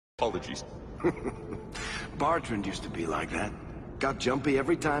Apologies. Bertrand used to be like that. Got jumpy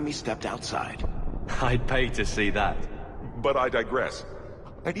every time he stepped outside. I'd pay to see that. But I digress.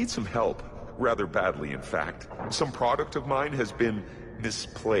 I need some help. Rather badly, in fact. Some product of mine has been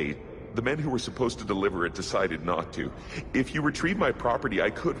misplaced. The men who were supposed to deliver it decided not to. If you retrieve my property,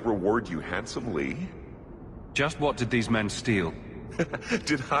 I could reward you handsomely. Just what did these men steal?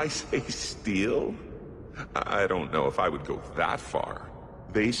 Did I say steal? I don't know if I would go that far.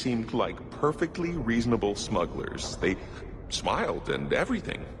 They seemed like perfectly reasonable smugglers. They smiled and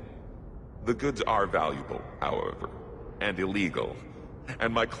everything. The goods are valuable, however, and illegal.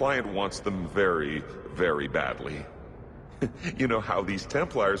 And my client wants them very, very badly. You know how these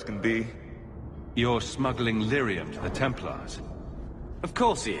Templars can be. You're smuggling lyrium to the Templars? Of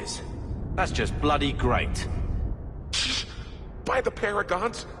course he is. That's just bloody great. By the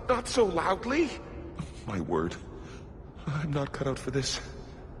Paragons, not so loudly. My word. I'm not cut out for this.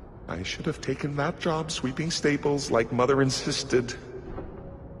 I should have taken that job sweeping stables like Mother insisted.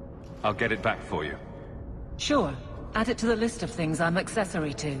 I'll get it back for you. Sure. Add it to the list of things I'm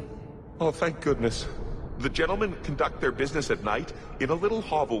accessory to. Oh, thank goodness. The gentlemen conduct their business at night in a little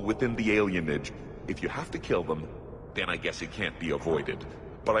hovel within the alienage. If you have to kill them, then I guess it can't be avoided.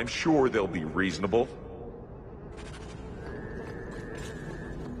 But I'm sure they'll be reasonable.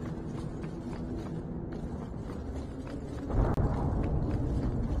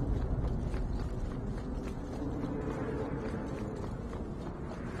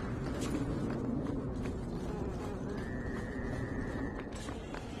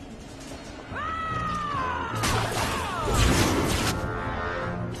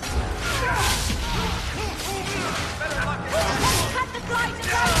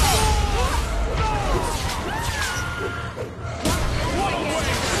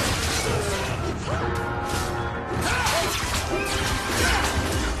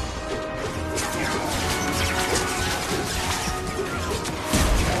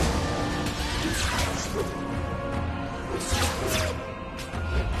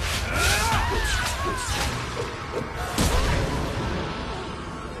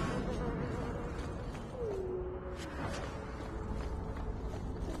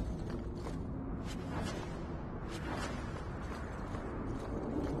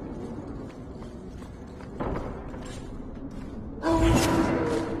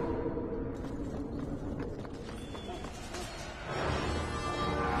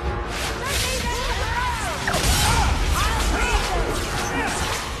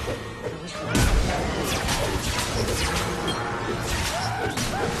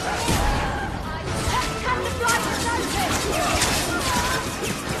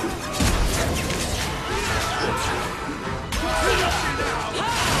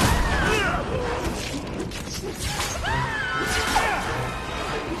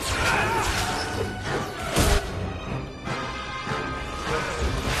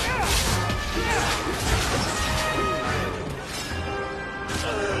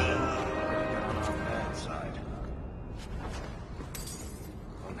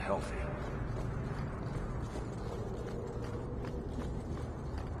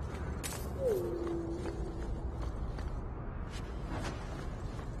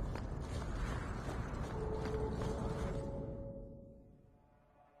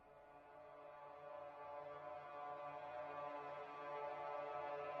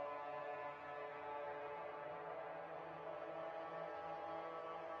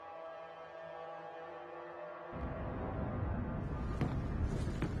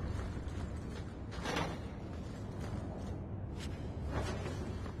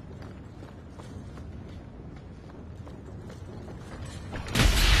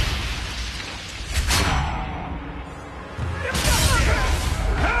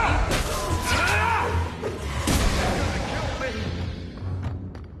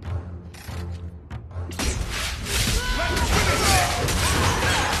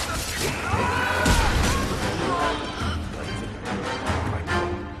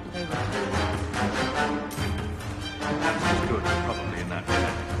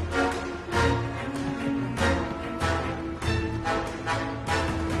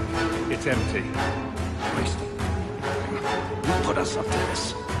 It's empty. Wasted. You put us up to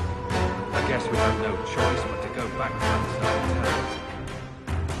this. I guess we have no choice but to go back to that side of town.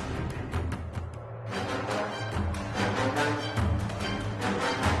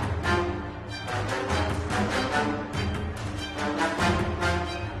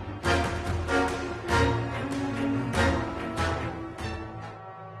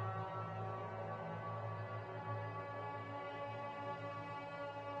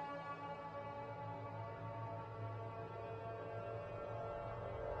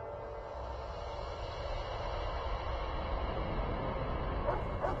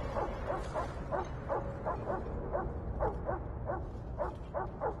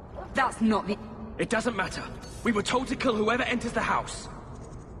 That's not the... It doesn't matter. We were told to kill whoever enters the house.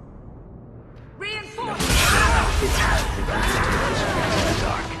 Reinforcements!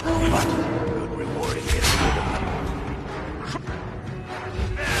 Dark, but good rewarding getting rid of them.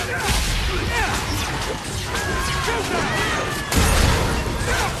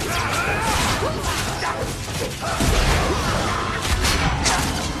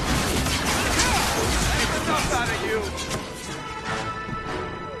 Enough out of you!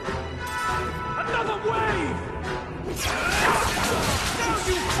 Another wave! Now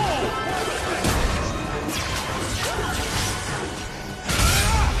you fall!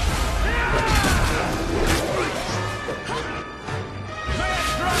 Man,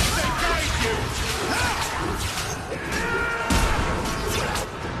 drop the guide you!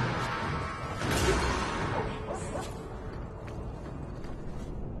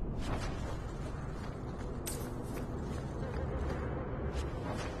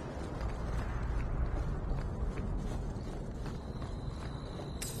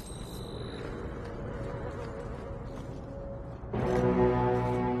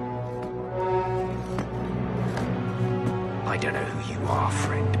 I don't know who you are,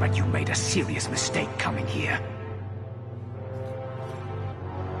 friend, but you made a serious mistake coming here.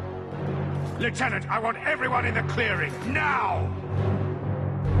 Lieutenant, I want everyone in the clearing, now!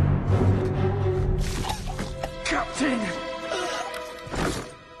 Captain!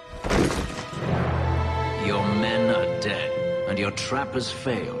 Your men are dead, and your trap has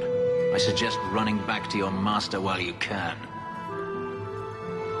failed. I suggest running back to your master while you can.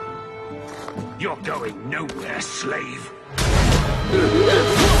 You're going nowhere, slave!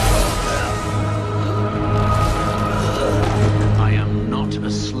 I am not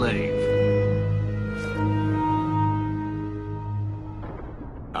a slave.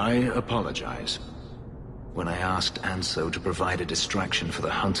 I apologize. When I asked Anso to provide a distraction for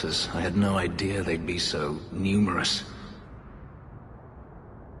the hunters, I had no idea they'd be so numerous.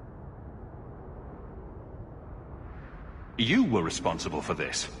 You were responsible for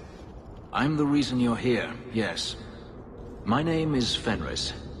this. I'm the reason you're here, yes. My name is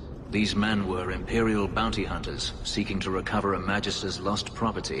Fenris. These men were Imperial bounty hunters, seeking to recover a Magister's lost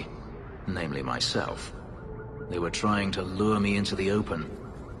property, namely myself. They were trying to lure me into the open.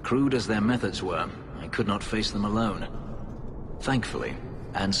 Crude as their methods were, I could not face them alone. Thankfully,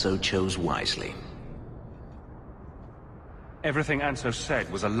 Anso chose wisely. Everything Anso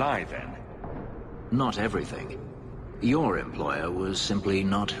said was a lie, then? Not everything. Your employer was simply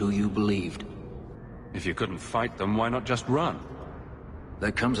not who you believed. If you couldn't fight them, why not just run?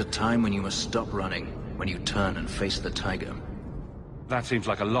 There comes a time when you must stop running, when you turn and face the tiger. That seems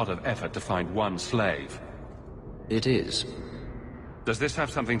like a lot of effort to find one slave. It is. Does this have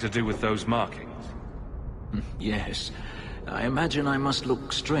something to do with those markings? Yes. I imagine I must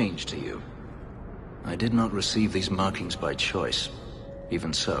look strange to you. I did not receive these markings by choice.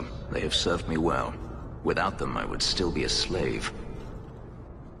 Even so, they have served me well. Without them, I would still be a slave.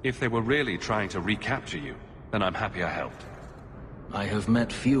 If they were really trying to recapture you, then I'm happy I helped. I have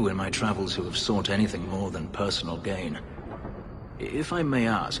met few in my travels who have sought anything more than personal gain. If I may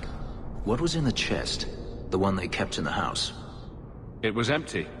ask, what was in the chest? The one they kept in the house? It was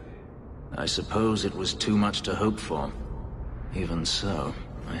empty. I suppose it was too much to hope for. Even so,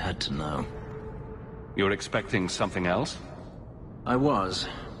 I had to know. You're expecting something else? I was,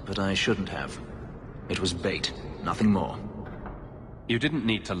 but I shouldn't have. It was bait, nothing more. You didn't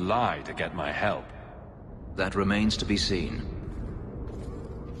need to lie to get my help. That remains to be seen.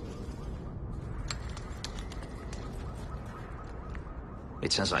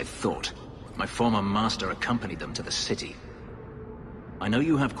 It's as I thought. My former master accompanied them to the city. I know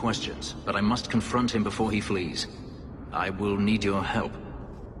you have questions, but I must confront him before he flees. I will need your help.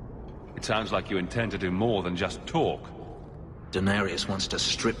 It sounds like you intend to do more than just talk. Denarius wants to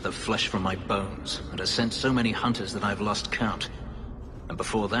strip the flesh from my bones, and has sent so many hunters that I've lost count. And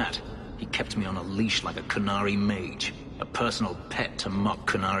before that, he kept me on a leash like a Qunari mage, a personal pet to mock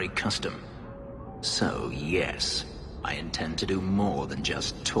Qunari custom. So, yes, I intend to do more than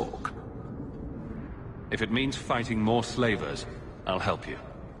just talk. If it means fighting more slavers, I'll help you.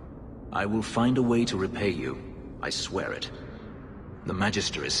 I will find a way to repay you. I swear it. The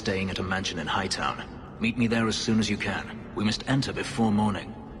Magister is staying at a mansion in Hightown. Meet me there as soon as you can. We must enter before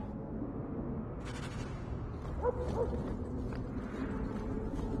morning.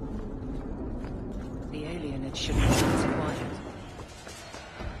 The alienage should be quiet.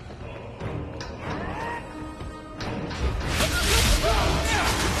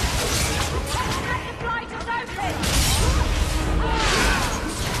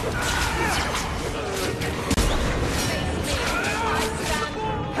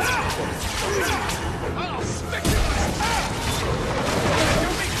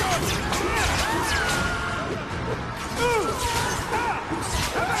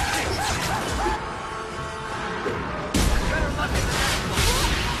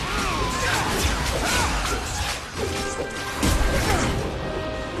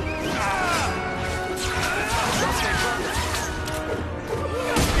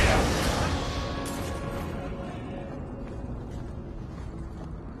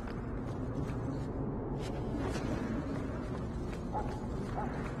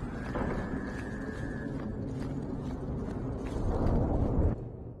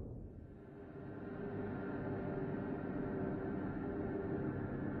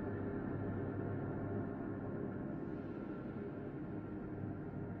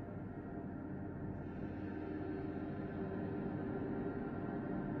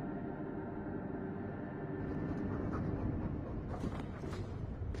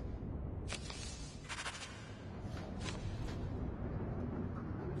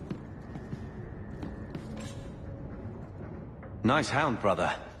 Nice hound,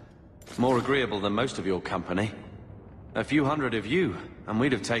 brother. More agreeable than most of your company. A few hundred of you, and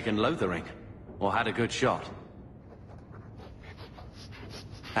we'd have taken Lothering. Or had a good shot.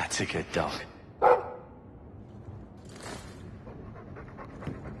 That's a good dog.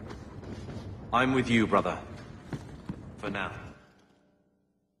 I'm with you, brother. For now.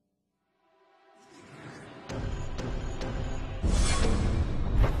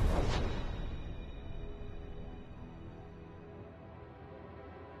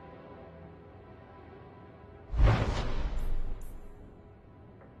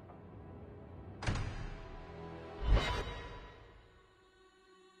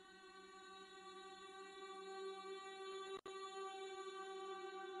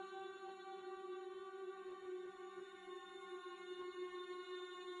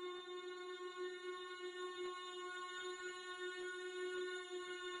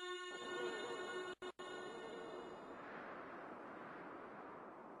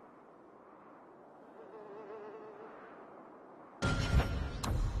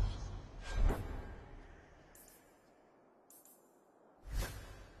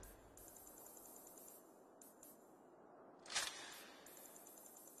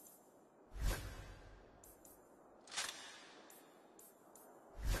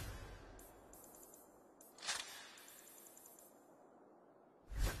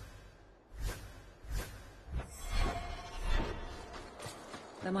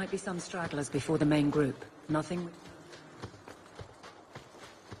 There might be some stragglers before the main group. Nothing...